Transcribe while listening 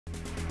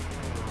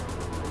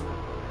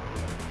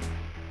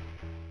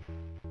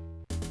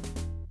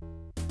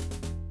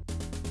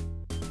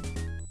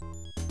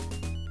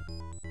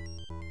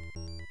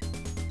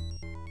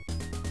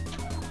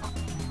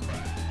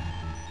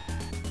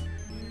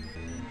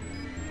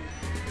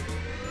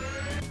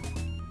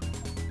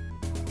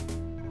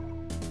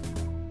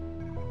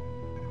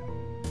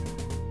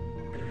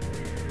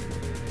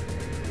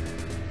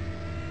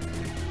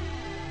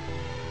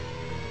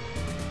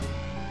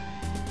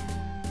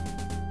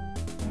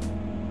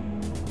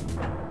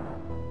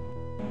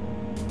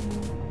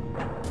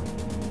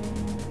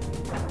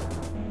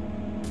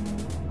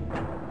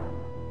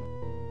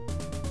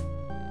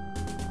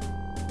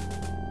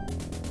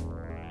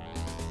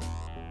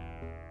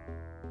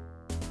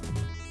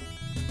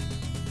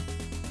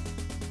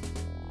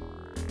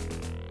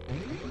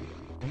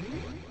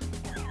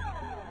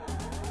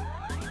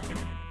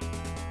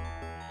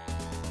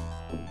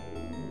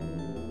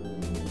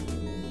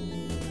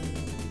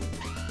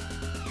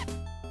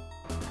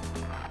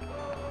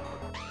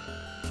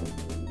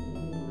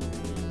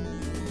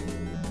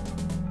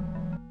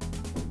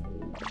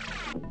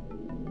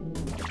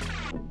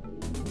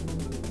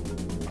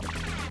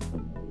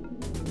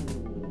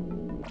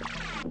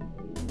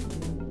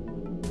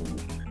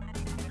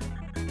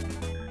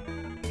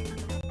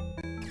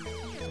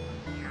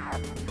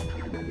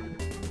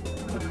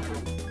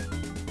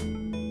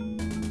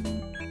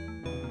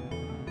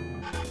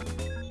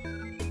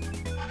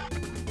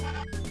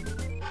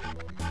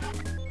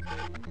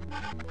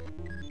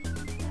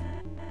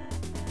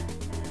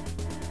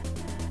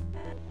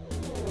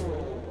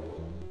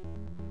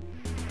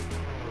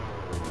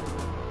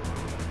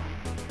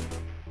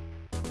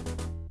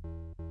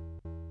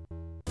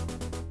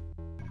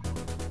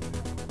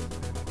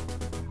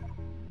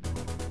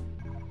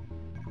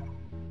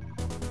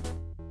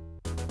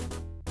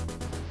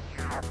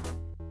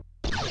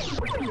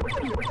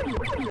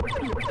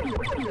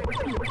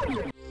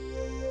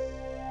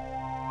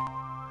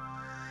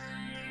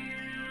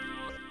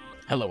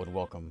Hello and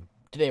welcome.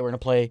 Today we're going to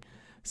play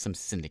some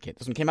Syndicate.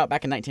 This one came out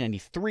back in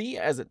 1993,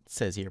 as it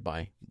says here,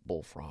 by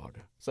Bullfrog.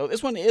 So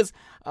this one is,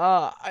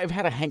 I've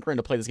had a hankering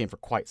to play this game for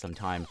quite some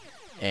time,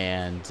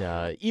 and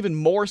even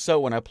more so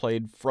when I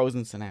played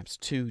Frozen Synapse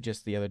 2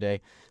 just the other day.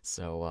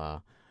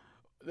 So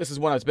this is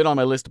one that's been on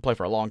my list to play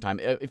for a long time.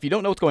 If you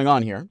don't know what's going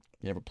on here,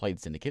 you never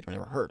played Syndicate or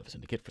never heard of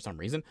Syndicate for some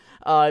reason,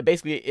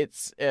 basically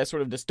it's a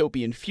sort of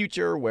dystopian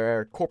future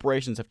where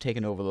corporations have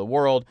taken over the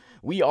world.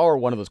 We are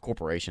one of those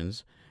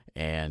corporations,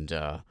 and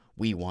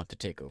we want to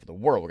take over the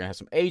world. We're going to have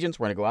some agents.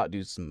 We're going to go out and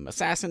do some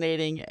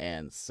assassinating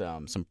and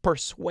some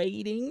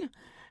persuading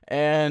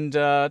and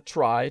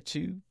try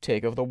to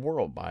take over the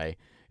world by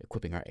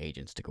equipping our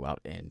agents to go out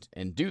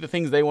and do the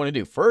things they want to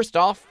do. First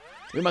off,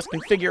 we must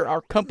configure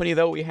our company,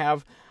 though. We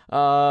have,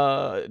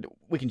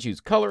 we can choose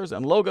colors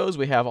and logos.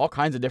 We have all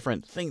kinds of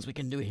different things we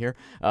can do here.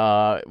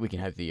 We can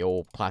have the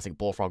old classic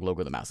Bullfrog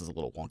logo. The mouse is a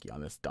little wonky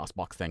on this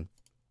DOSBox thing.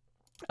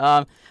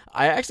 I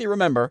actually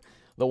remember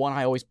the one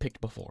I always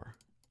picked before.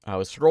 I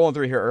was scrolling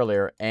through here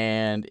earlier,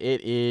 and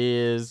it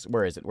is...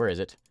 Where is it? Where is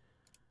it?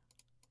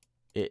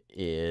 It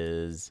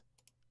is...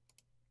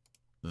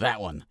 that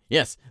one.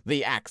 Yes,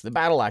 the axe. The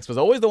battle axe was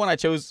always the one I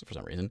chose for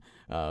some reason.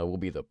 Will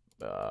be the...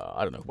 I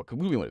don't know. What could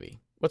we want to be?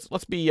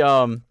 Let's be...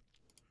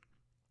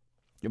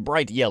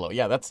 bright yellow.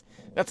 Yeah, that's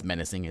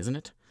menacing, isn't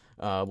it?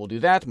 We'll do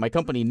that. My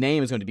company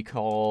name is going to be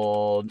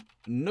called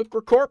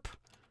Nooker Corp.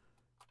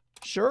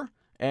 Sure.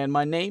 And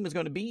my name is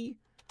going to be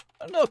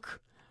Nook.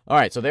 All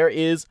right, so there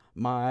is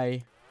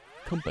my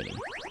company.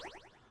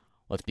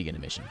 Let's begin a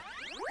mission.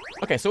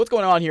 Okay, so what's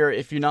going on here?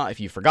 If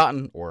you've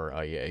forgotten or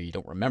you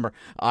don't remember,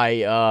 I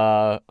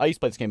used to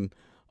play this game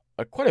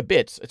quite a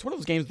bit. It's one of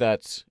those games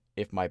that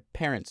if my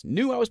parents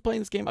knew I was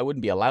playing this game, I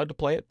wouldn't be allowed to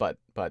play it, but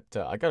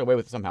I got away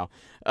with it somehow.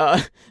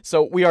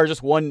 So we are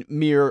just one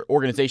mere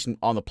organization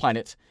on the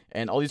planet,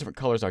 and all these different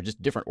colors are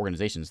just different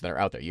organizations that are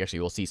out there. You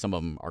actually will see some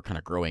of them are kind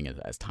of growing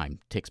as time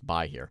ticks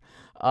by here.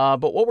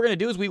 But what we're going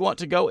to do is we want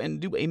to go and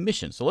do a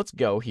mission. So let's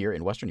go here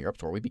in Western Europe,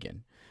 to where we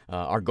begin.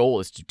 Our goal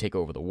is to take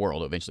over the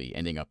world, eventually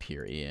ending up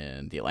here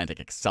in the Atlantic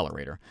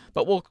Accelerator.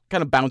 But we'll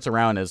kind of bounce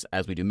around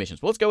as we do missions.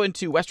 But let's go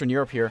into Western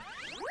Europe here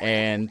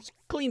and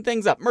clean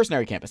things up.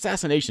 Mercenary camp.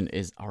 Assassination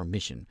is our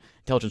mission.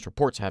 Intelligence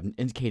reports have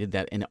indicated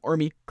that an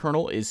army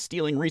colonel is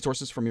stealing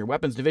resources from your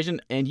weapons division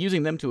and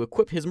using them to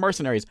equip his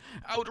mercenaries.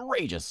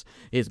 Outrageous!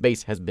 His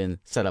base has been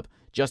set up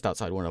just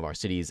outside one of our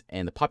cities,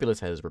 and the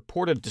populace has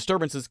reported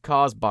disturbances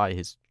caused by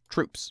his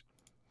troops.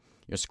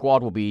 Your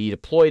squad will be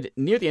deployed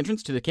near the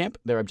entrance to the camp.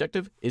 Their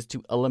objective is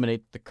to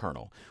eliminate the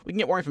colonel. We can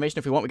get more information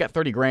if we want. We got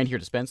 30 grand here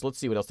to spend, so let's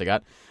see what else they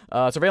got.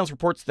 Surveillance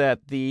reports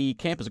that the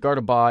camp is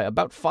guarded by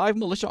about 5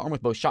 militia armed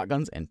with both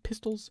shotguns and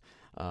pistols.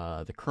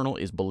 The colonel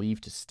is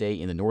believed to stay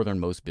in the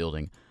northernmost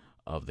building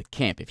of the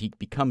camp. If he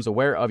becomes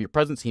aware of your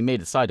presence, he may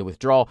decide to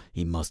withdraw.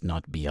 He must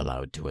not be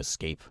allowed to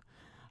escape.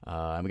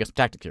 And we got some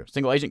tactics here.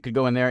 Single agent could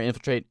go in there,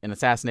 infiltrate, and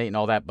assassinate and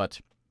all that,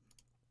 but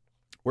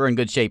we're in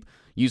good shape.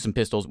 Use some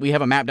pistols. We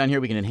have a map down here.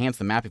 We can enhance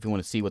the map if you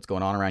want to see what's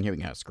going on around here. We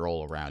can kind of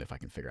scroll around if I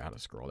can figure out how to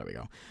scroll. There we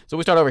go. So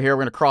we start over here.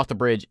 We're going to cross the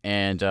bridge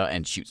and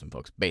shoot some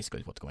folks.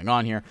 Basically, what's going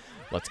on here.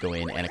 Let's go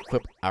in and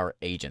equip our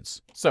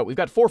agents. So we've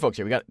got 4 folks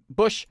here. We got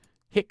Bush,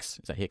 Hicks.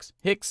 Is that Hicks?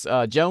 Hicks,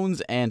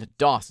 Jones, and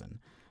Dawson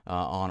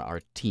on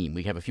our team.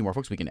 We have a few more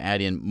folks. We can add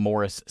in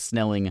Morris,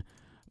 Snelling,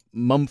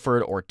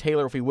 Mumford, or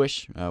Taylor if we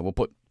wish. We'll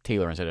put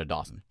Taylor instead of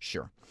Dawson.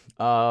 Sure.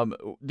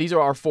 These are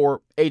our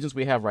 4 agents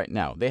we have right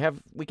now.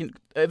 We can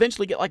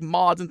eventually get like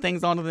mods and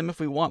things onto them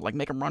if we want, like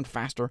make them run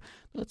faster.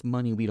 That's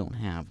money we don't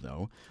have,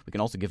 though. We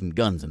can also give them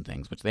guns and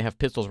things, which they have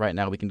pistols right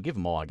now. We can give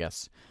them all, I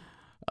guess,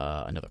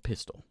 another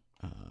pistol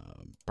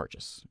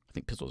purchase. I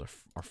think pistols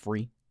are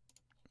free.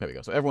 There we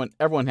go. So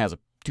everyone has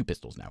 2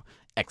 pistols now.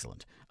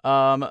 Excellent.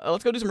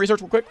 Let's go do some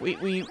research real quick.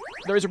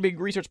 There is a big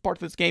research part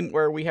of this game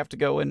where we have to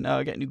go and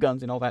get new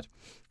guns and all that.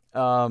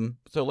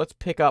 So let's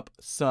pick up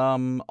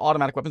some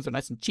automatic weapons. They're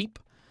nice and cheap.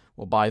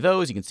 We'll buy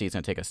those. You can see it's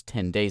going to take us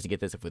 10 days to get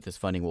this. If with this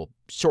funding, we'll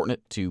shorten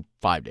it to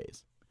 5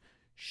 days.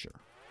 Sure.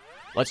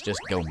 Let's just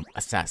go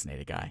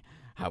assassinate a guy.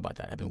 How about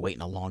that? I've been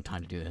waiting a long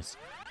time to do this.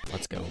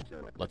 Let's go.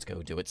 Let's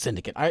go do it.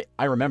 Syndicate.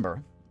 I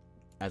remember,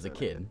 as a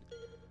kid,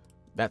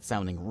 that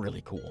sounding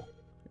really cool.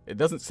 It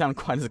doesn't sound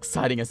quite as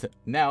exciting as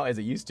now as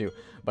it used to,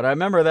 but I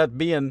remember that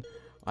being...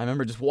 I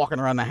remember just walking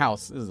around the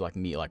house. This is like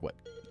me, like what?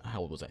 How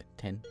old was I?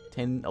 10,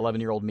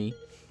 11-year-old me.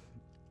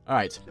 All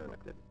right.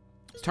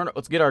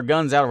 Let's get our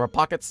guns out of our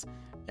pockets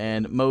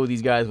and mow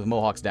these guys with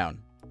mohawks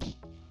down.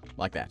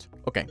 Like that.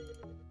 Okay.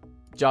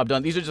 Job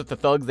done. These are just the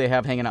thugs they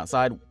have hanging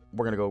outside.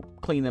 We're going to go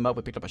clean them up.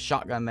 We picked up a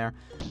shotgun there.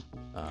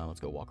 Let's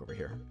go walk over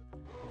here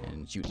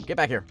and shoot them. Get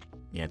back here.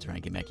 Yeah, that's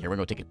right. Get back here. We're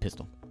going to take a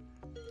pistol.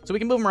 So we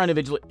can move them around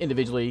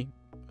individually.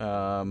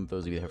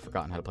 Those of you that have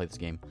forgotten how to play this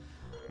game,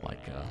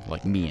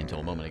 like me until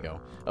a moment ago.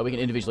 We can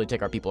individually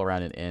take our people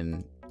around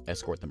and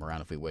escort them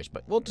around if we wish.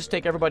 But we'll just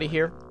take everybody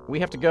here. We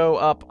have to go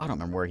up. I don't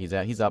remember where he's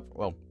at. He's up.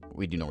 Well,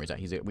 we do know where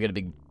he's at. We got a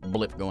big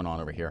blip going on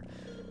over here.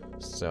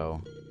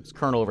 So, it's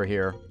Colonel over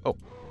here. Oh.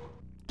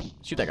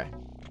 Shoot that guy.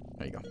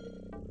 There you go.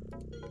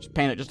 Just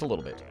pan it just a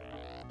little bit.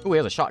 Oh, he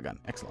has a shotgun.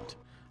 Excellent.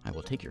 I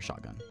will take your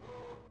shotgun.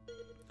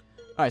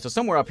 Alright, so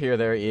somewhere up here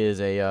there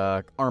is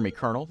a army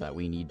colonel that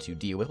we need to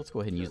deal with. Let's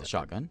go ahead and use the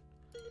shotgun.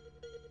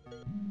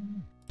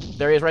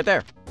 There he is right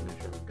there.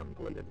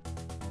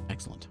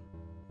 Excellent.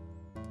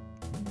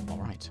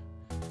 Alright.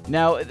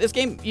 Now, this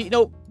game, you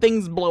know,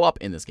 things blow up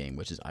in this game,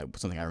 which is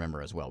something I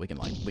remember as well. We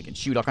can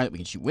shoot all kinds. We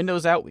can shoot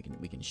windows out. We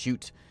can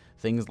shoot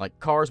things like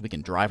cars. We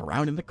can drive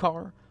around in the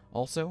car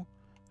also.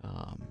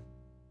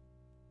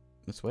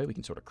 This way we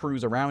can sort of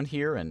cruise around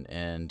here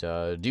and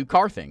do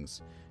car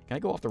things. Can I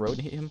go off the road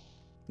and hit him?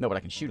 No, but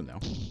I can shoot him though.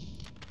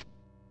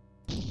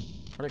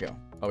 Where'd I go?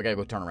 Oh, we gotta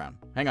go turn around.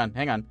 Hang on.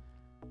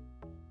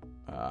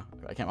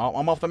 I can't.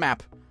 I'm off the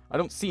map. I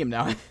don't see him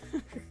now.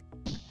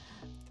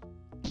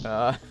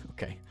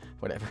 Okay,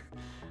 whatever.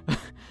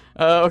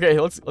 Okay,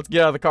 let's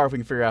get out of the car if we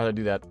can figure out how to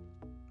do that.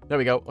 There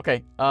we go.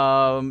 Okay.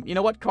 You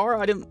know what,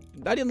 car? I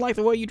didn't like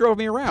the way you drove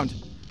me around.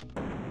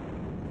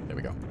 There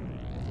we go.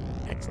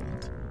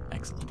 Excellent.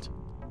 Excellent.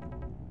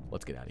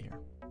 Let's get out of here.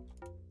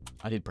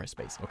 I did press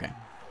space. Okay.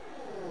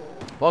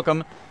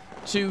 Welcome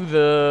to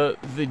the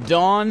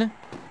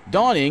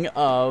dawning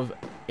of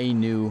a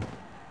new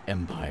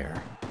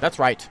empire. That's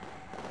right.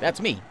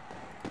 That's me.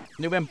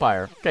 New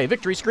empire. Okay,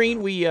 victory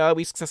screen. We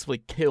successfully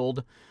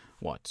killed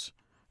what?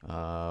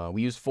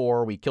 We used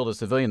 4. We killed a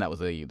civilian. That was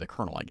the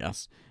colonel, I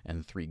guess,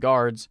 and 3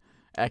 guards.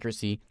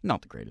 Accuracy,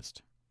 not the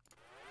greatest,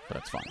 but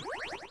that's fine.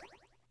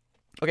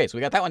 Okay, so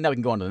we got that one. Now we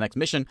can go on to the next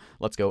mission.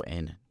 Let's go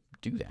and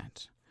do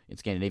that. In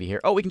Scandinavia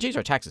here. Oh, we can change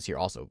our taxes here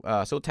also.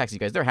 So we'll tax these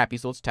guys. They're happy,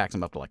 so let's tax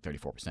them up to like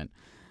 34%.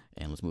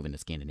 And let's move into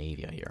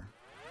Scandinavia here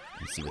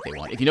and see what they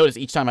want. If you notice,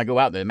 each time I go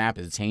out, the map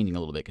is changing a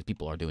little bit because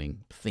people are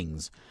doing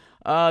things.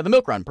 The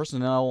Milk Run,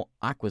 personnel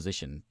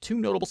acquisition. 2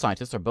 notable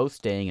scientists are both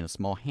staying in a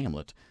small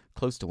hamlet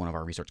close to one of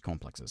our research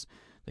complexes.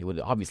 They would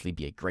obviously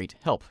be a great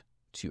help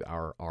to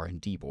our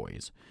R&D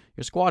boys.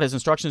 Your squad has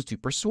instructions to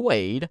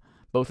persuade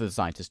both of the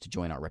scientists to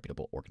join our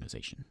reputable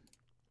organization.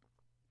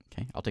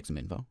 Okay, I'll take some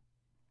info.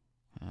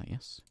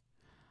 Yes.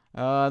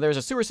 There's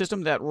a sewer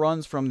system that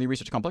runs from the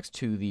research complex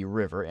to the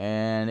river,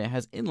 and it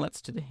has inlets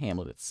to the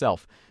hamlet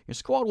itself. Your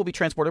squad will be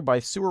transported by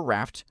sewer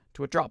raft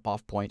to a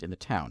drop-off point in the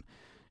town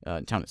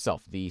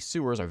itself. The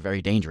sewers are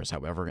very dangerous,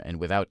 however, and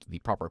without the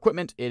proper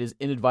equipment, it is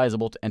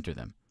inadvisable to enter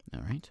them.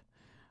 All right.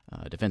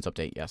 Defense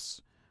update,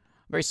 yes.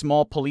 Very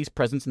small police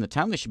presence in the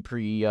town. They should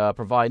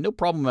provide no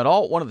problem at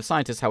all. One of the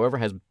scientists, however,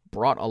 has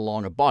brought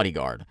along a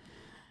bodyguard.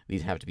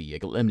 These have to be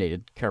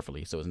eliminated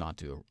carefully so as not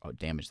to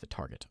damage the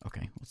target.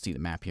 Okay, let's see the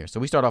map here. So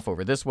we start off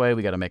over this way.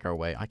 We got to make our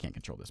way. I can't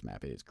control this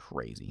map. It is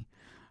crazy.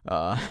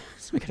 So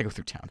we got to go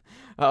through town.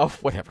 Oh,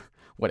 whatever.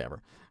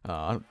 Whatever.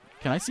 Can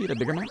I see a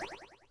bigger map?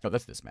 Oh,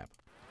 that's this map.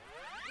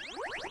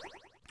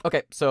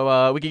 Okay,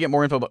 so we can get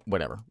more info, but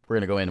whatever. We're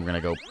going to go in and we're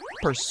going to go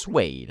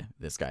persuade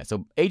this guy.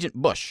 So, Agent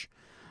Bush,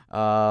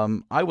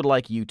 I would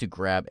like you to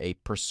grab a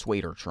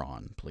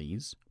Persuadertron,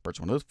 please. Purchase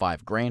one of those.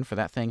 $5 grand for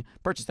that thing.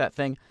 Purchase that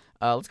thing.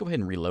 Let's go ahead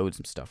and reload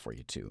some stuff for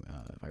you, too.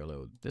 If I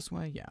reload this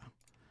way, yeah.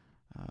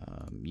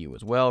 You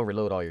as well.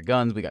 Reload all your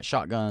guns. We got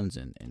shotguns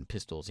and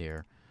pistols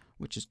here,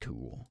 which is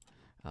cool.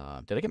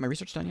 Did I get my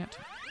research done yet?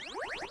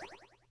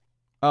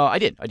 I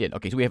did.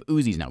 Okay, so we have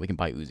Uzis now. We can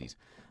buy Uzis.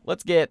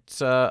 Let's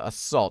get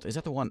Assault. Is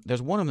that the one?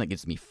 There's one of them that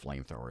gives me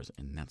flamethrowers,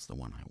 and that's the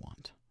one I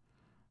want.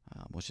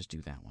 Let's just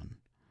do that one.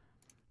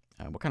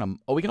 What kind of...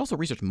 Oh, we can also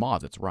research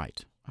mods. That's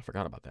right. I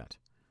forgot about that.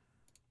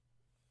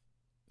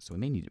 So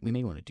we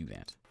may want to do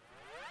that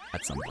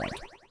at some point.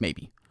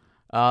 Maybe.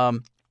 Let's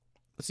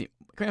see.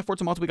 Can we afford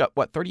some mods? We got,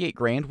 what, 38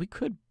 grand? We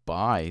could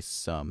buy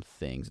some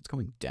things. It's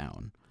going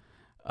down.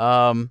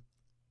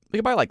 We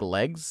could buy, like,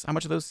 legs. How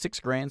much are those? 6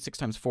 grand? 6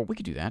 times 4. We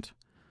could do that.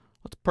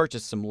 Let's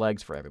purchase some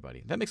legs for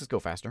everybody. That makes us go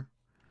faster.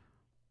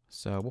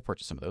 So we'll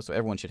purchase some of those. So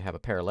everyone should have a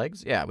pair of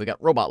legs. Yeah, we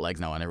got robot legs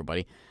now on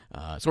everybody.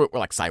 So we're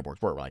like cyborgs.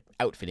 We're like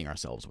outfitting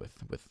ourselves with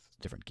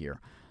different gear.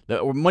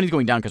 The money's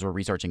going down because we're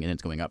researching, and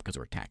it's going up because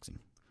we're taxing.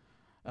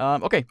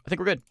 Okay, I think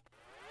we're good.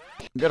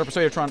 We got our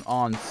Persuadertron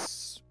on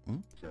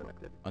on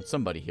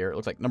somebody here. It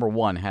looks like number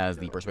 1 has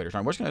the Persuader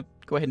charm. We're just going to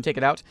go ahead and take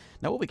it out.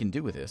 Now what we can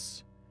do with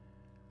this,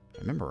 if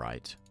I remember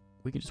right,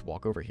 we can just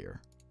walk over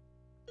here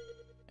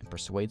and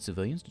persuade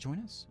civilians to join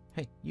us.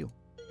 Hey, you.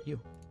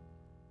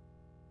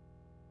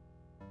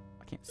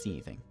 I can't see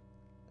anything.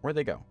 Where'd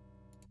they go?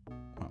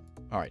 Oh,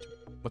 all right.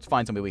 Let's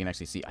find somebody we can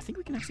actually see. I think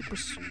we can actually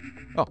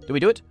Oh, did we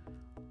do it?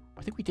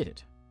 I think we did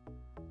it.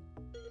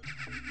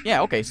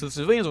 Yeah, okay, so the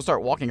civilians will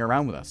start walking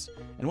around with us.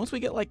 And once we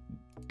get, like,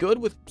 good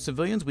with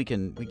civilians, we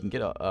can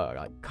get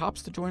like,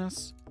 cops to join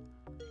us.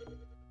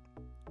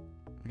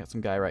 We got some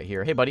guy right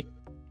here. Hey, buddy.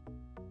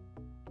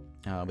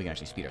 We can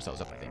actually speed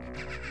ourselves up, I think.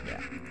 Yeah.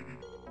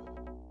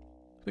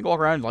 We can walk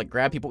around and, like,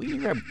 grab people. We can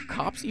grab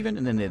cops, even,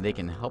 and then they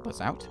can help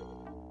us out.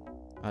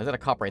 Is that a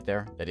cop right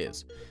there? That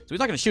is. So he's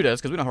not going to shoot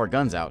us because we don't have our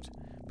guns out.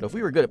 But if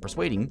we were good at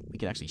persuading, we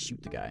can actually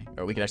shoot the guy.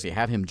 Or we could actually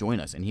have him join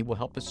us, and he will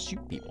help us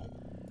shoot people.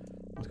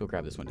 Let's go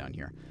grab this one down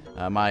here.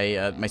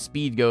 My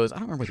speed goes... I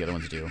don't remember what the other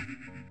ones do.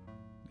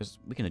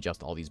 We can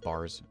adjust all these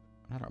bars.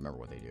 I don't remember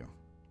what they do.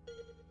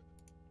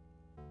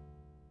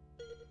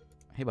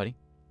 Hey, buddy.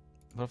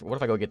 What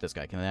if I go get this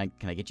guy? Can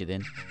I get you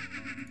then?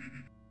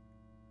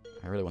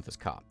 I really want this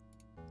cop.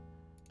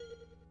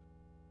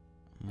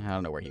 I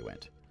don't know where he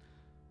went.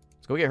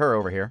 Let's go get her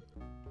over here.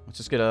 Let's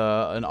just get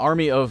an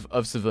army of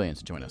civilians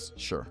to join us.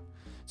 Sure.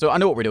 So I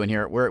know what we're doing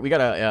here. We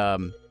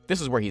gotta...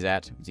 this is where he's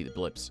at. You can see the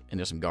blips. And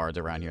there's some guards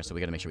around here, so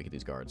we gotta make sure we get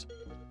these guards.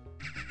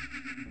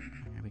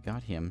 Okay, we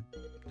got him.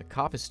 The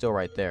cop is still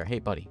right there. Hey,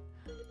 buddy.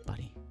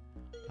 Buddy.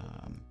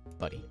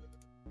 Buddy.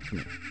 Come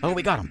here. Oh,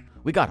 we got him.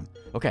 We got him.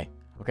 Okay.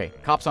 Okay.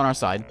 Cops on our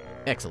side.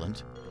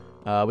 Excellent.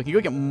 We can go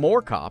get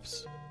more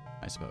cops,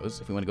 I suppose,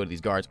 if we want to go to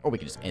these guards. Or we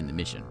can just end the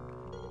mission.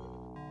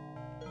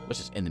 Let's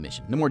just end the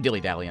mission. No more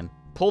dilly-dallying.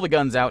 Pull the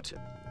guns out.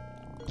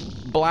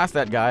 Blast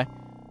that guy.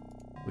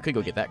 We could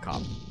go get that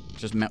cop.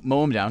 Just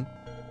mow him down.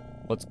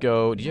 Let's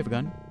go. Did you have a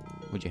gun?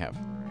 What'd you have?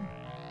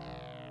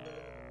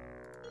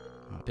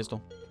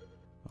 Pistol?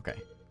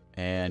 Okay.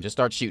 And just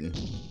start shooting.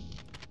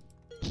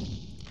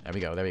 There we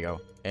go. There we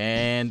go.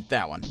 And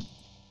that one.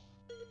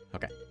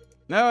 Okay.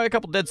 Now a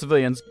couple dead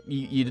civilians.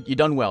 You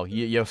done well.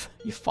 You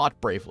fought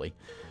bravely.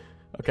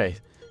 Okay.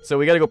 So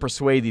we got to go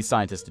persuade these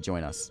scientists to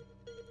join us.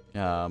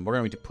 We're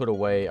going to put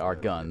away our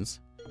guns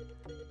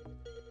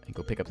and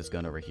go pick up this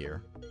gun over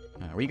here.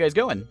 Where you guys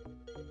going?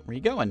 Where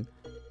you going?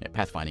 Yeah,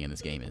 pathfinding in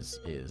this game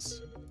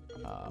is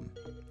I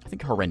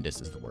think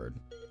horrendous is the word.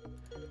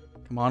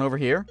 Come on over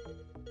here.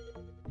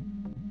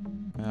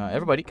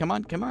 Everybody, come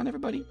on,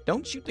 everybody.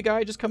 Don't shoot the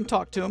guy, just come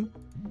talk to him.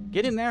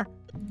 Get in there.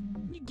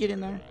 You get in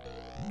there.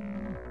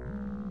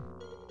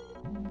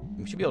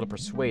 We should be able to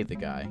persuade the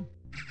guy.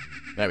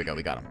 There we go,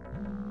 we got him.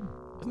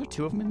 Isn't there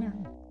 2 of them in there?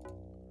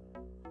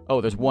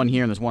 Oh, there's one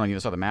here and there's one on the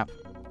other side of the map.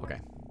 Okay.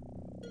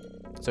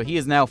 So he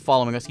is now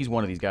following us. He's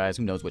one of these guys.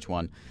 Who knows which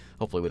one.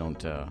 Hopefully we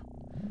don't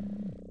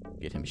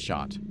get him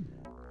shot.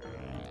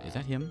 Is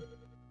that him?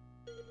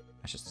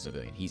 That's just a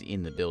civilian. He's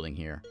in the building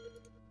here.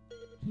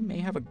 He may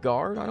have a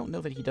guard. I don't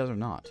know that he does or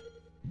not.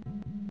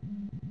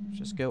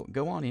 Just go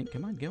on in.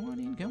 Come on, go on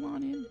in. Go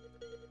on in.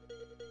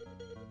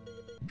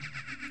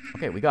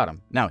 Okay, we got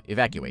him. Now,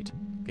 evacuate.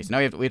 Okay, so now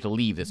we have to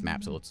leave this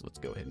map. So let's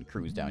go ahead and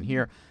cruise down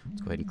here.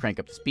 Let's go ahead and crank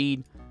up the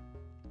speed.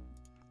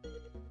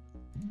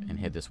 And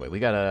head this way. We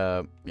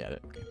gotta... Yeah,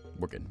 okay.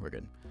 We're good. We're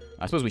good.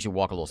 I suppose we should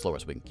walk a little slower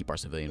so we can keep our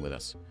civilian with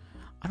us.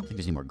 I don't think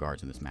there's any more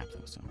guards in this map,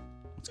 though, so...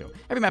 Let's go.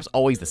 Every map's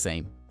always the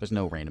same. There's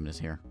no randomness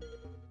here.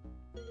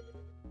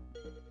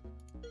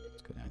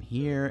 Let's go down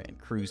here and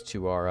cruise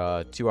to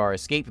our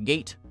escape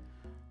gate.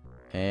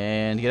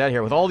 And get out of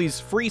here with all these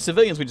free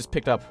civilians we just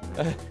picked up.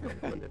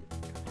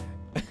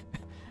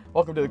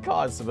 Welcome to the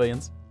cause,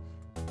 civilians.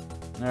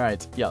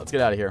 Alright, yeah, let's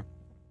get out of here.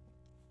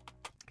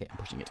 Okay, I'm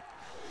pushing it.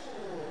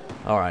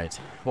 Alright,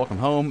 welcome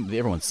home.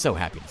 Everyone's so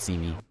happy to see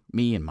me.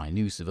 Me and my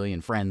new civilian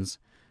friends.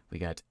 We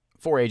got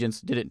 4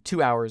 agents, did it in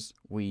 2 hours.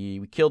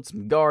 We killed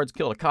some guards,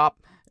 killed a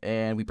cop,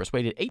 and we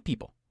persuaded 8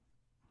 people.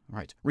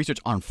 Alright, research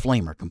on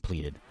Flamer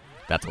completed.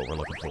 That's what we're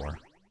looking for.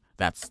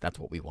 That's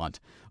what we want.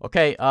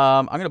 Okay,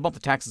 I'm going to bump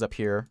the taxes up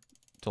here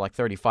to like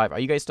 35. Are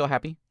you guys still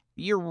happy?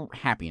 You're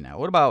happy now.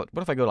 What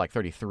if I go to like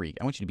 33?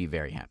 I want you to be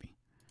very happy.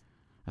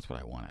 That's what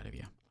I want out of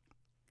you.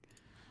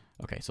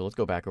 Okay, so let's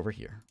go back over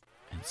here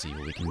and see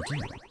what we can do.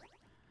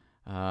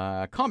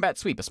 Combat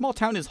sweep. A small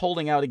town is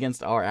holding out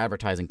against our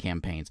advertising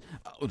campaigns.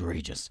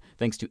 Outrageous.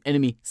 Thanks to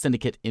enemy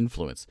syndicate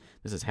influence.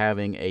 This is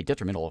having a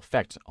detrimental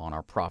effect on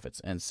our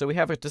profits. And so we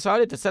have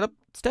decided to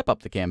step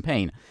up the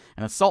campaign.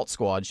 An assault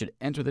squad should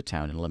enter the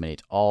town and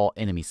eliminate all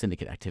enemy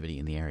syndicate activity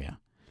in the area.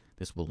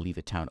 This will leave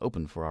the town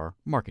open for our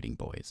marketing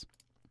boys.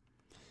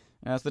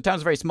 So the town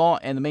is very small,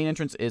 and the main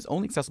entrance is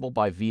only accessible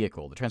by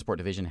vehicle. The transport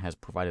division has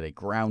provided a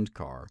ground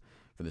car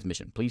for this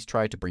mission. Please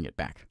try to bring it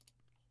back.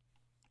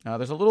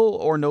 There's a little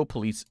or no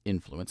police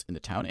influence in the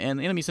town, and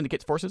the enemy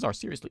syndicate's forces are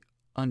seriously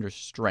under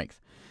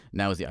strength.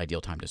 Now is the ideal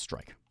time to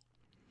strike.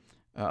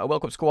 A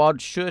well-equipped squad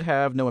should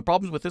have no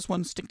problems with this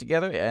one. Stick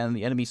together, and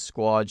the enemy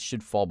squad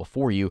should fall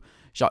before you.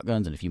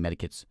 Shotguns and a few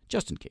medikits,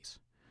 just in case.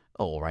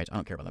 All right, I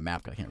don't care about the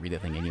map, because I can't read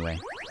that thing anyway.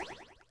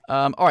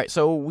 All right,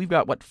 so we've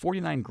got, what,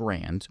 49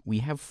 grand. We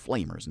have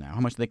flamers now. How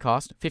much do they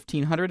cost?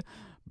 1,500.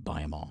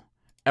 Buy them all.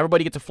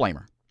 Everybody gets a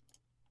flamer.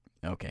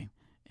 Okay,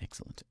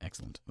 excellent,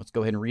 excellent. Let's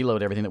go ahead and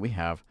reload everything that we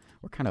have.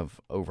 We're kind of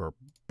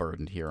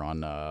overburdened here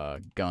on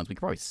guns. We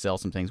could probably sell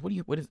some things.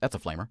 What is, that's a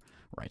flamer.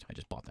 Right, I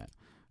just bought that.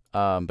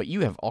 But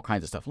you have all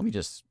kinds of stuff. Let me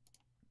just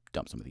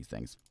dump some of these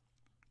things.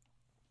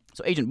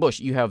 So, Agent Bush,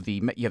 you have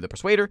the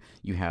Persuader,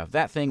 you have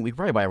that thing. We could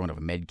probably buy everyone a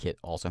med kit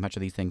also. How much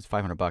are these things?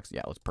 $500.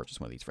 Yeah, let's purchase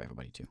one of these for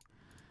everybody too.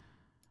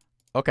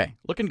 Okay,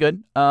 looking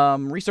good.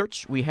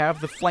 Research, we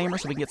have the Flamer,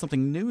 so we can get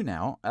something new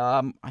now.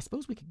 I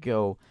suppose we could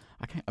go...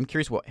 I'm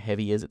curious what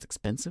heavy is. It's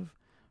expensive,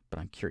 but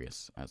I'm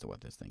curious as to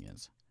what this thing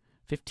is.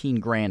 15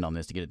 grand on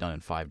this to get it done in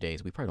 5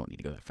 days. We probably don't need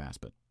to go that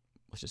fast, but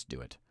let's just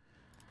do it.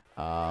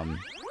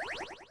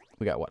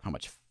 We got what? How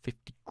much?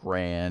 50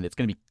 grand. It's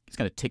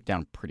gonna tick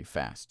down pretty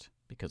fast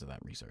because of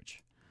that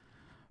research.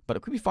 But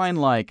it could be fine,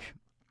 like,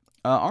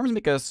 arms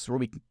make us where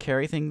we can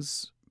carry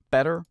things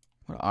better.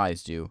 What do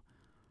eyes do?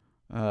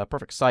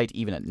 Perfect sight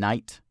even at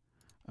night.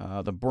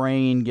 The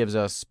brain gives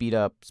us speeds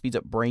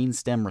up brain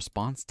stem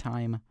response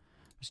time.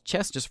 There's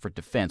chest just for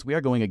defense. We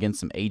are going against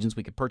some agents.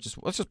 We could purchase.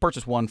 Let's just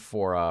purchase one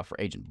for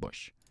Agent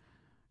Bush,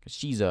 because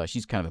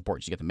she's kind of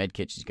important. She's got the med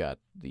kit. She's got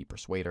the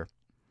Persuader.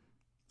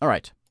 All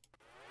right.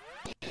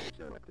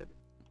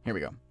 Here we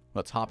go.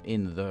 Let's hop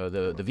in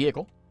the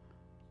vehicle.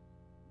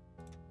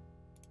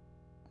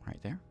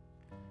 Right there.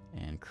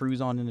 And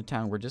cruise on into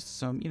town. We're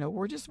just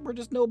we're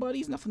just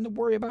nobodies. Nothing to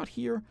worry about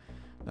here.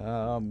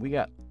 We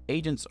got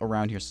agents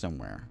around here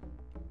somewhere.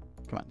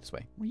 Come on, this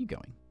way. Where are you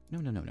going? No.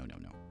 No.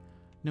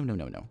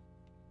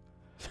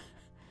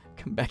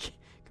 Come back.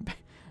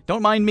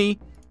 Don't mind me.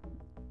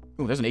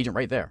 Ooh, there's an agent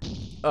right there.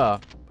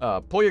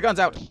 Pull your guns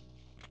out.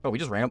 Oh, we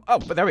just ran him. Oh,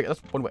 but there we go.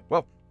 That's one way.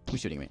 Whoa, who's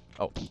shooting me?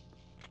 Oh.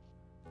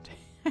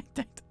 I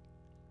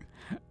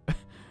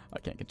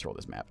can't control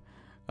this map.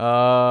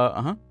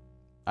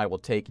 I will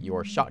take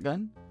your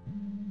shotgun.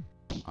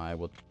 I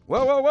will...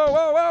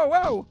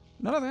 Whoa!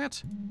 None of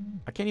that.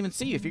 I can't even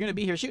see you. If you're going to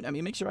be here shooting at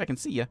me, make sure I can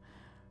see you.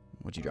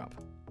 What'd you drop?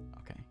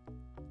 Okay.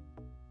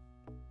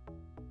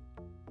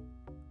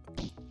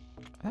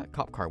 That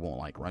cop car won't,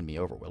 like, run me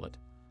over, will it?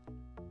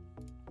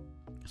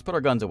 Let's put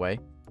our guns away.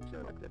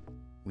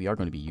 We are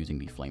going to be using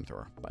the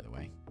flamethrower, by the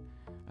way.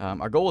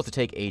 Our goal is to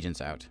take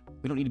agents out.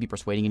 We don't need to be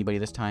persuading anybody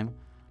this time,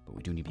 but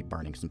we do need to be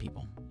burning some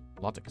people.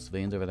 Lots of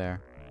civilians over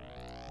there.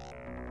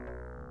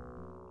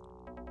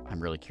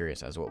 I'm really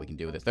curious as to what we can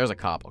do with this. There's a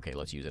cop. Okay,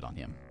 let's use it on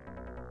him.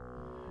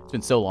 It's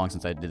been so long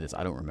since I did this.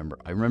 I don't remember.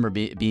 I remember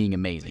being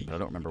amazing, but I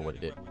don't remember what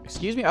it did.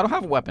 Excuse me? I don't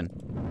have a weapon.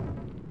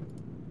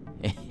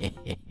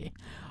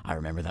 I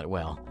remember that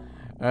well.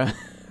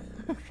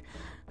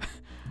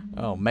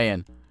 Oh,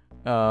 man.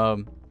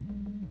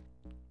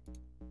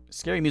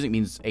 Scary music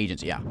means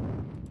agents, yeah.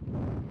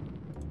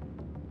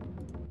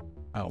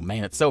 Oh,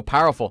 man, it's so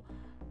powerful.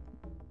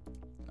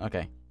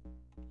 Okay.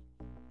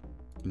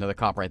 Another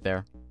cop right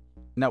there.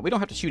 No, we don't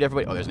have to shoot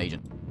everybody. Oh, there's an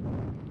agent.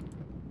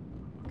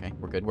 Okay,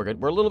 we're good.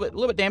 We're a little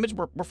bit damaged.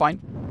 We're fine.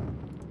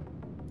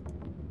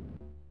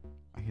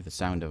 I hear the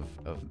sound of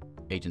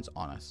agents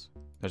on us.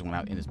 There's one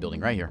out in this building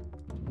right here.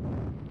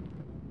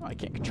 Oh, I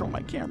can't control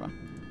my camera.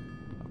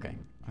 Okay.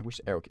 I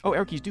wish arrow keys... Oh,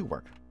 arrow keys do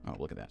work. Oh,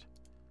 look at that.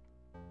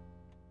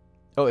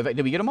 Oh,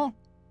 did we get them all?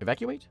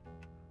 Evacuate?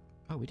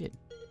 Oh, we did.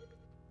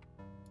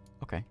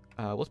 Okay.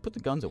 Let's put the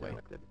guns away.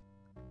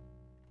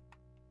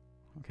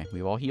 Okay,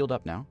 we've all healed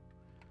up now.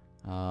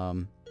 I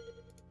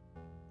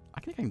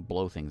think I can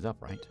blow things up,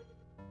 right?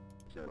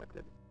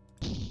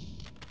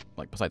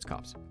 Like, besides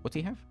cops. What's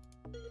he have?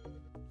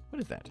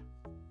 What is that?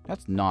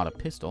 That's not a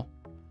pistol.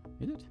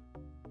 Is it?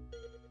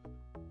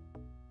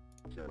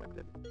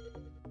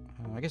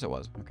 I guess it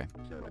was. Okay.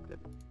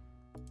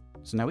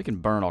 So now we can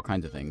burn all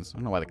kinds of things. I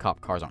don't know why the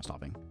cop cars aren't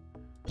stopping.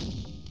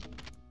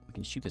 We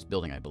can shoot this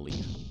building, I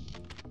believe.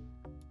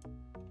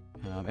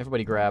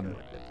 Everybody grab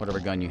whatever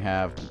gun you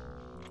have.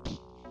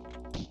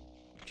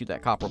 Shoot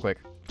that cop real quick.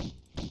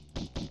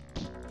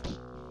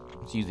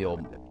 Let's use the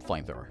old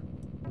flamethrower.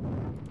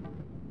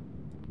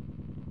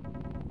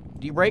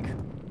 Do you break?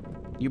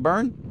 You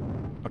burn?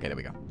 Okay, there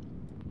we go.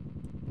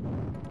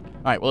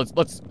 All right, well,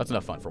 that's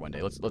enough fun for one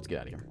day. Let's get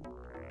out of here.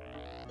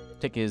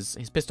 Take his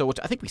pistol, which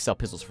I think we sell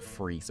pistols for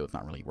free, so it's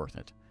not really worth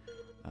it.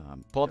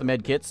 Pull out the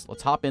med kits.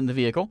 Let's hop in the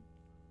vehicle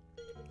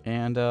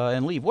and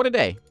leave. What a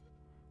day!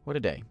 What a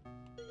day!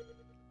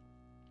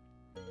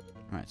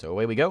 All right, so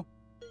away we go.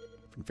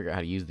 We can figure out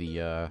how to use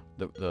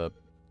the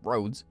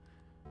roads,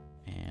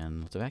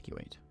 and let's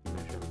evacuate. All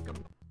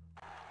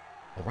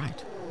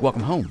right,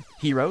 welcome home,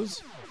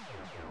 heroes.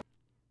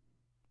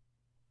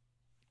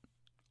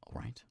 All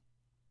right,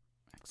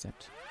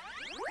 accept.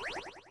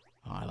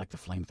 Oh, I like the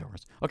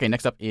flamethrowers. Okay,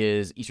 next up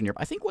is Eastern Europe.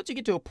 I think once you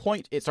get to a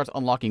point, it starts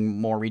unlocking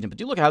more region. But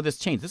do look at how this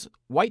changed. This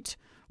white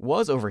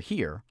was over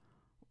here,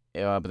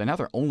 but then now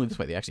they're only this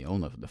way. They actually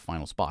own the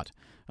final spot.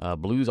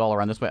 Blues all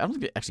around this way. I don't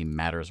think it actually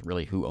matters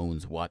really who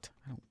owns what.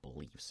 I don't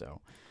believe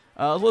so.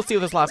 Let's see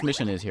what this last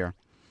mission is here.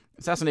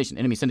 Assassination.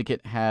 Enemy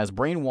syndicate has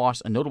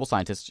brainwashed a notable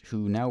scientist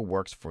who now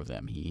works for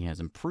them. He has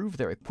improved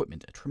their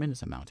equipment a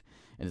tremendous amount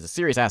and is a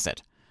serious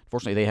asset.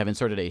 Fortunately, they have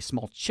inserted a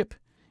small chip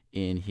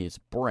in his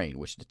brain,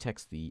 which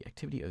detects the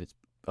activity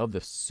of the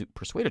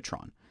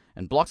persuadatron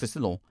and blocks the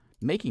signal,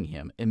 making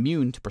him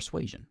immune to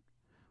persuasion.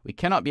 He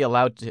cannot be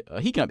allowed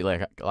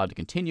to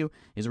continue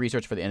his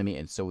research for the enemy,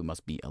 and so we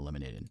must be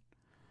eliminated.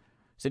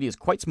 City is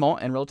quite small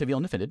and relatively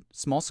undefended.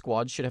 Small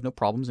squads should have no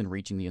problems in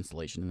reaching the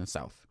installation in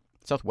the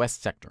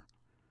southwest sector.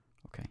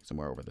 Okay,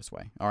 somewhere over this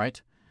way. All right.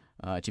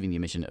 Achieving the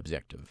mission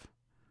objective.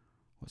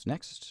 What's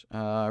next?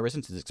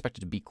 Resistance is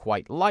expected to be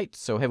quite light,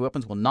 so heavy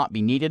weapons will not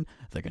be needed.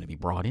 They're going to be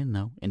brought in,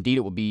 though. Indeed,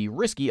 it will be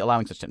risky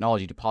allowing such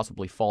technology to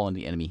possibly fall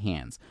into enemy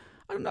hands.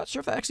 I'm not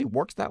sure if that actually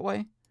works that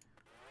way.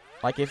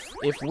 Like, if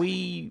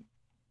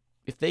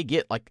they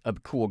get, like, a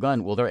cool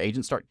gun, will their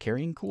agents start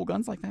carrying cool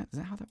guns like that? Is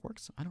that how that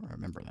works? I don't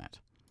remember that.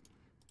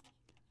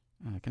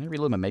 Can I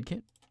reload my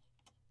medkit?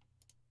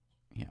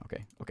 Yeah,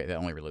 okay. Okay, that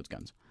only reloads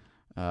guns.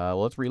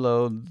 Well, let's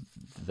reload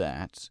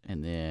that,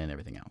 and then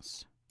everything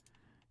else.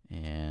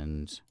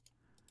 And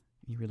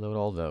you reload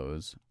all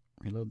those.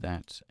 Reload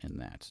that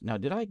and that. Now,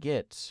 did I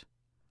get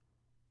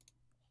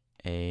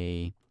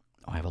a...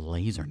 Oh, I have a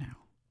laser now.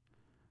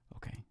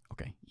 Okay,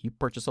 okay. You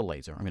purchase a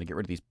laser. I'm going to get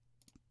rid of these...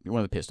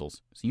 One of the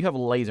pistols. So you have a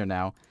laser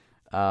now.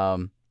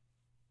 Should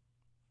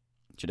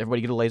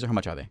everybody get a laser? How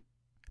much are they?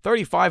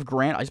 35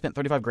 grand. I spent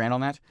 35 grand on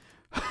that.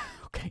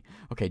 Okay.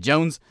 Okay,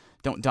 Jones,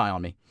 don't die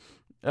on me.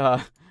 All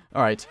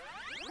right.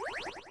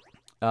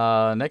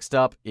 Next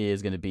up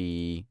is going to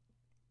be...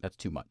 That's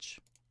too much.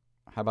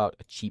 How about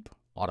a cheap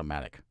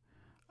automatic?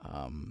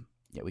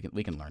 Yeah,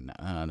 we can learn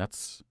that.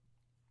 That's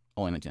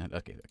only 19.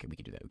 Okay, we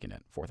can do that. We can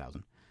add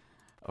 4,000.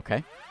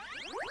 Okay.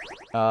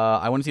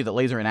 I want to see the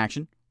laser in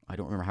action. I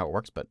don't remember how it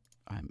works, but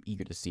I'm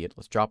eager to see it.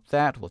 Let's drop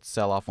that. Let's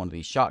sell off one of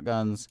these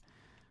shotguns.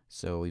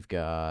 So we've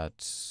got...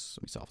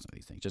 Let me sell off some of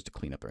these things just to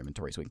clean up our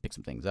inventory so we can pick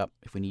some things up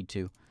if we need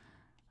to.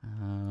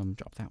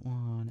 Drop that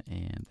one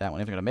and that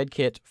one. If I got a med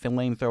kit,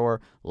 flamethrower,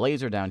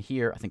 laser down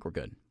here, I think we're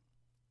good.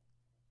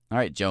 All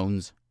right,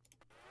 Jones.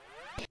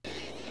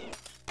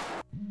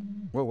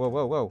 Whoa, whoa,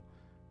 whoa, whoa.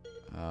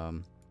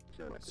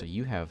 So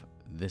you have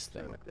this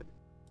thing.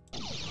 I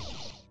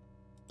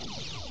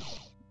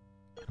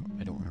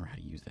don't remember how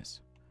to use this.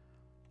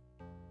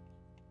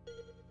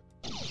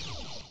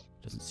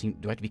 Doesn't seem...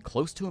 Do I have to be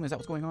close to him? Is that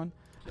what's going on?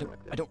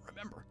 I don't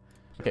remember.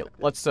 Okay,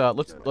 let's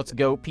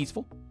go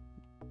peaceful.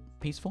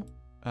 Peaceful.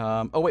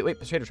 Oh wait,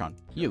 Persuadatron.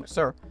 You,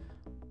 sir.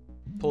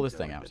 Pull this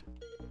thing out.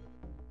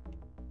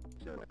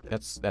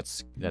 That's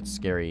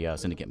scary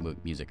Syndicate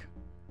music.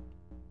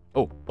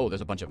 Oh,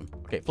 there's a bunch of them.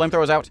 Okay,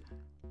 flamethrowers out.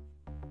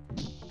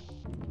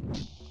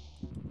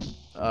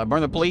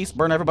 Burn the police,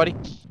 burn everybody.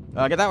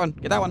 Get that one,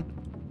 get that one.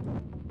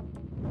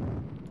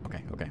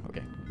 Okay.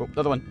 Oh,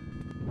 the other one.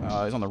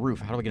 He's on the roof.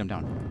 How do I get him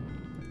down?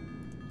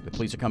 The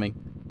police are coming.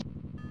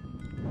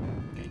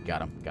 Okay,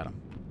 got him.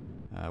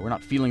 We're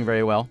not feeling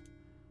very well.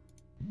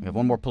 We have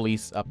one more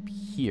police up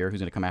here who's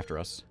going to come after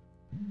us.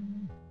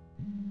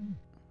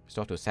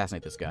 Still have to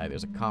assassinate this guy.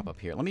 There's a cop up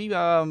here. Let me,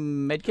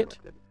 medkit.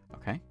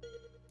 Okay.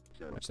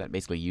 Which that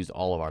basically used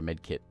all of our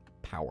medkit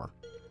power.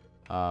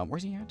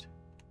 Where's he at?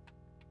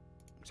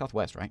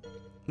 Southwest, right?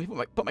 Let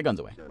me put my guns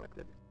away.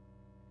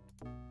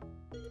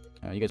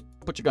 You guys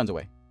put your guns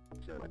away.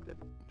 There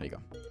you go.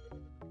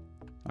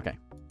 Okay.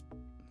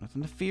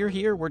 Nothing to fear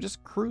here. We're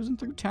just cruising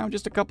through town.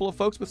 Just a couple of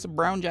folks with some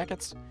brown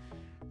jackets.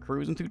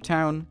 Cruising through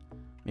town.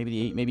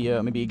 Maybe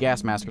a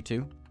gas mask or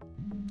two.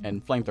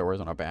 And flamethrowers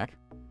on our back.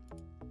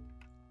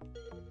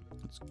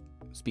 Let's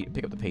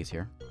pick up the pace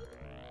here.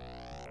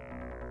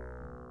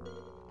 So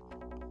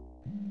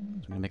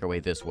we're gonna make our way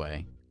this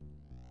way.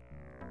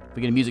 If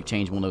we get a music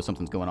change, we'll know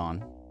something's going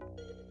on.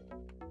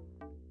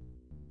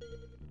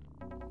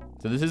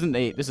 So this is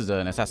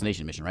an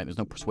assassination mission, right? There's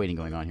no persuading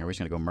going on here. We're just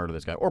gonna go murder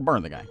this guy or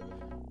burn the guy,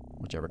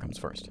 whichever comes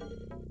first.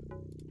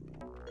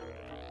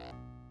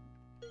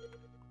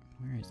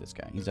 Where is this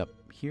guy? He's up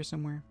here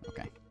somewhere.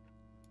 Okay.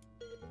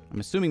 I'm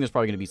assuming there's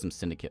probably gonna be some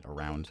syndicate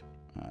around.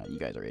 You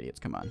guys are idiots.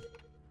 Come on.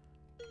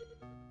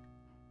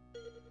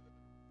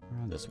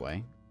 Around this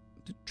way.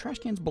 Do trash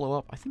cans blow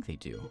up? I think they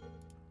do.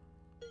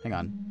 Hang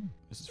on.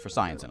 This is for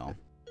science and all.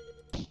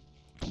 A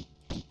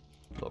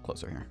little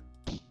closer here.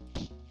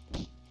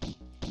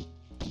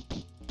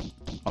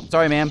 Oh,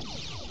 sorry, ma'am.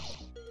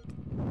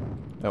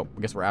 Oh,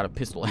 I guess we're out of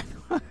pistol.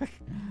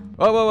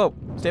 Whoa.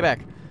 Stay back.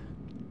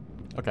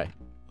 Okay.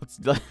 Let's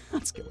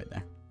get right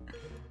there.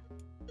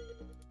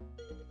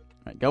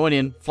 Alright, going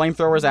in.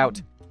 Flamethrowers out.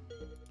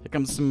 Here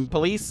comes some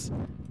police.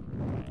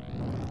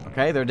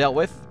 Okay, they're dealt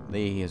with.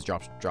 He has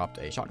dropped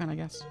a shotgun, I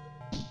guess.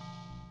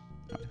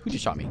 Oh, who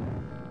just shot me?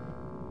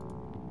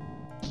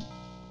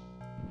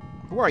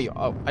 Who are you?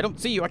 Oh, I don't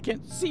see you. I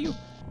can't see you.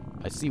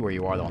 I see where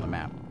you are, though, on the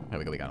map. There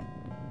we go. We got him.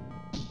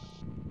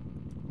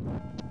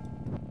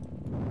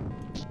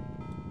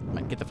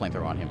 Might get the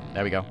flamethrower on him.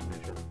 There we go.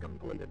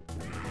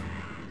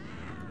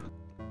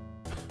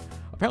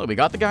 Apparently, we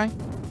got the guy. I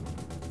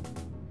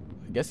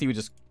guess he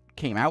just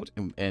came out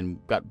and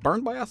got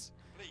burned by us.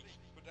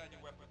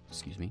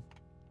 Excuse me.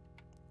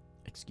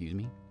 Excuse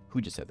me? Who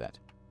just said that?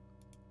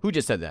 Who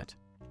just said that?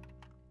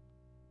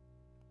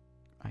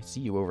 I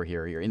see you over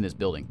here. You're in this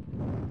building.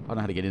 I don't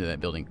know how to get into that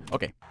building.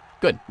 Okay,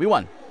 good. We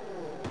won.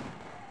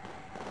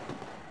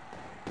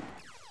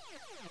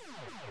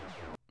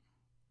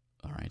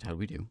 All right, how do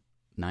we do?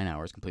 9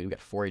 hours completed. We got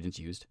 4 agents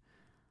used.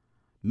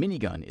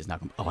 Minigun is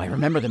not... Oh, I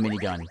remember the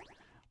minigun.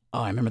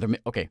 Oh, I remember the...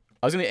 Okay,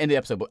 I was going to end the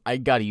episode, but I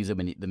got to use the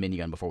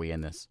minigun before we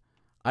end this.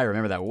 I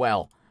remember that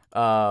well.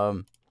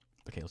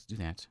 Okay, let's do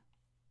that.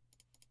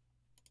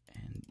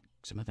 And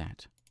some of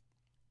that.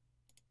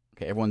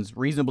 Okay, everyone's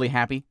reasonably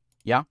happy.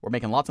 Yeah, we're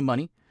making lots of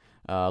money.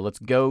 Let's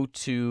go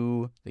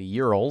to the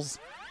Urals.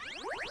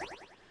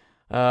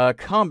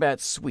 Combat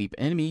sweep.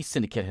 Enemy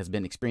syndicate has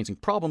been experiencing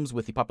problems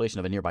with the population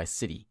of a nearby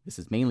city. This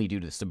is mainly due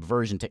to the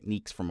subversion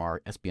techniques from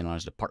our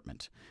espionage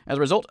department. As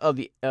a result of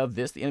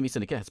this, the enemy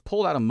syndicate has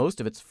pulled out of most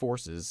of its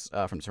forces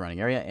from the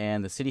surrounding area,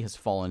 and the city has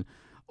fallen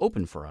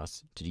open for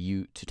us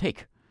to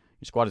take.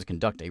 Your squad is to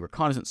conduct a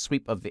reconnaissance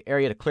sweep of the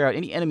area to clear out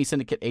any enemy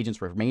syndicate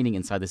agents remaining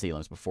inside the city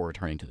limits before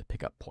returning to the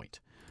pickup point.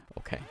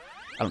 Okay.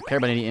 I don't care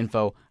about any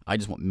info. I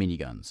just want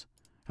miniguns.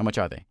 How much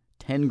are they?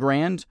 10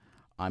 grand?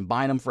 I'm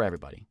buying them for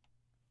everybody.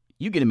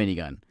 You get a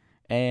minigun.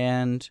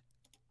 And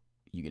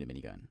you get a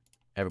minigun.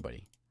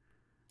 Everybody.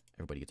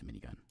 Everybody gets a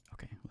minigun.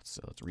 Okay, let's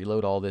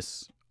reload all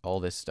this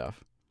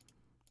stuff.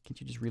 Can't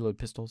you just reload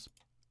pistols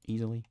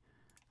easily?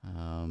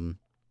 Yeah,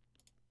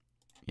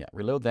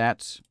 reload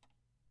that.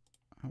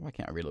 Why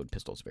can't I reload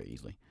pistols very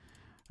easily?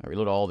 I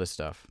reload all this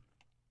stuff.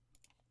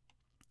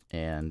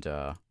 And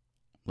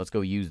let's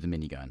go use the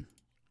minigun.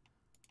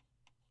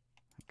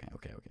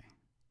 Okay.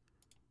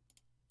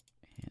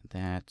 And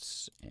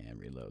that, and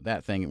reload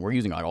that thing. We're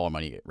using like all our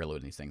money to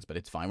reload these things, but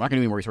it's fine. We're not going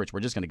to do any more research. We're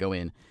just going to go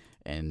in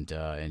and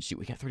shoot.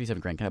 We got 37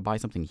 grand. Can I buy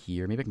something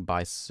here? Maybe I can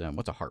buy some.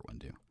 What's a heart one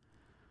do?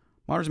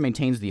 Monitors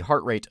maintains the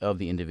heart rate of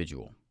the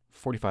individual.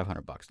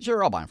 4,500 bucks.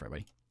 Sure, I'll buy them for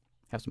everybody.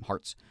 Have some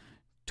hearts.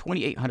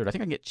 2,800. I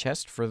think I can get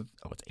chest for.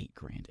 Oh, it's 8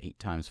 grand. 8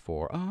 times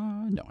 4.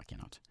 No, I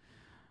cannot.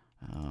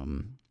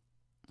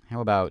 How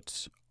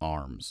about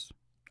arms?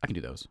 I can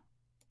do those.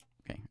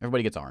 Okay,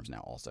 everybody gets arms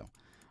now also.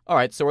 All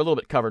right, so we're a little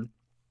bit covered.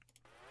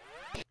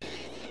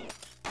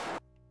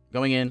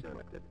 Going in.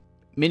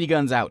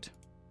 Miniguns out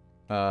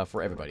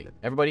for everybody.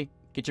 Everybody,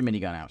 get your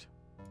minigun out.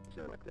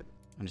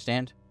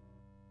 Understand?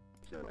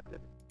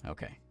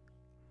 Okay.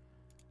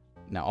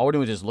 Now, all we're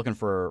doing is just looking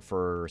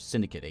for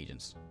syndicate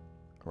agents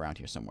around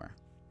here somewhere.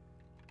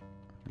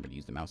 I'm going to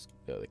use the mouse,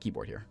 the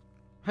keyboard here.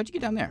 How'd you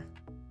get down there?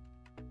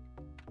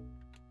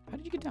 How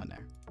did you get down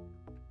there?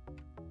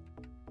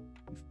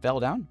 You fell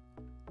down?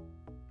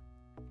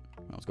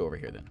 Well, let's go over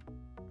here then.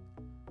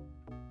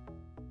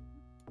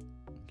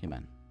 Come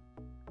on.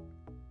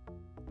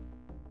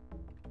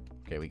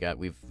 Okay, we've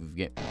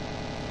get.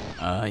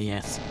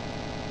 Yes.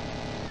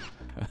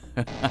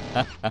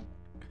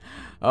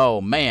 Oh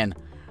man.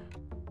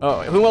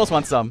 Oh, who else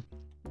wants some?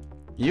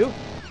 You?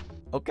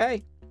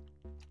 Okay.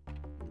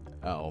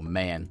 Oh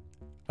man.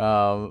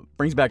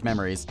 Brings back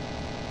memories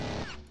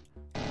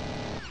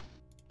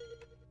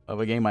of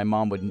a game my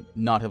mom would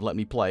not have let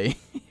me play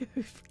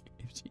if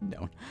she'd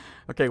known.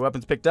 Okay,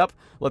 weapons picked up.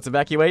 Let's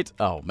evacuate.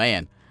 Oh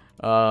man.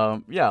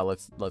 Yeah,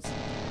 let's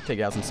take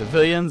out some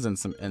civilians and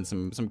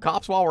some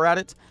cops while we're at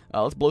it.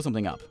 Let's blow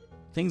something up.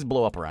 Things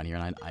blow up around here,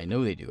 and I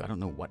know they do. I don't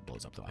know what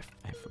blows up though.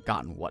 I've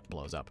forgotten what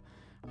blows up.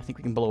 I think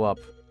we can blow up.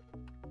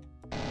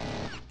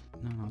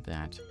 No, not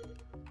that.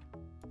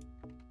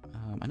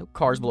 I know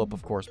cars blow up,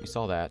 of course. We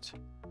saw that.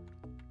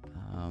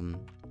 So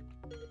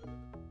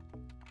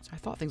I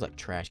thought things like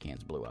trash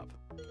cans blew up,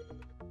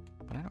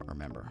 but I don't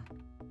remember.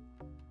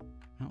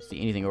 I don't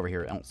see anything over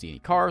here. I don't see any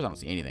cars. I don't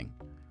see anything.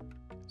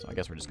 So I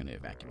guess we're just going to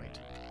evacuate.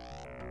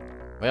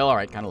 Well, all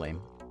right, kind of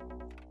lame.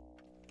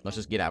 Let's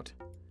just get out.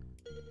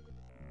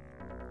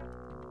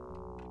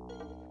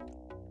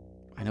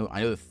 I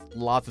know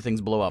lots of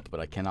things blow up, but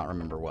I cannot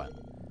remember what.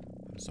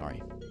 I'm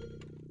sorry.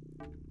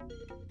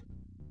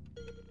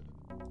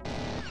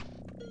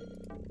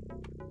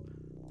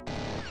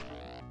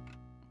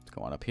 Let's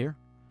go on up here.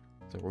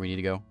 Is that where we need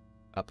to go?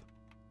 Up.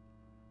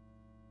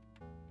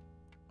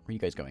 Where are you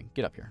guys going?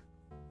 Get up here.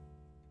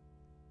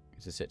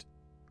 Is this it?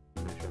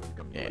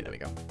 Yeah, there we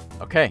go.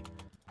 Okay.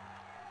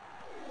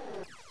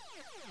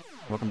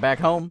 Welcome back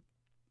home.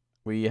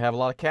 We have a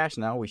lot of cash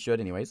now. We should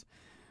anyways.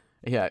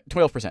 Yeah,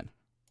 12%.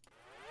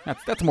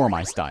 That's more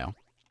my style.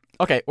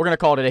 Okay, we're gonna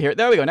call it a day here.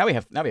 There we go. Now we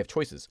have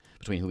choices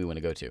between who we want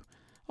to go to.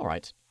 All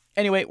right.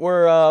 Anyway,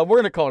 we're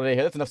gonna call it a day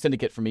here. That's enough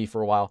Syndicate for me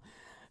for a while.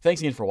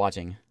 Thanks again for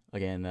watching.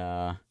 Again,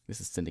 this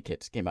is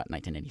Syndicate. It came out in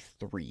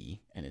 1993,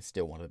 and it's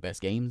still one of the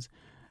best games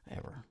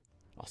ever.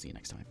 I'll see you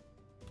next time.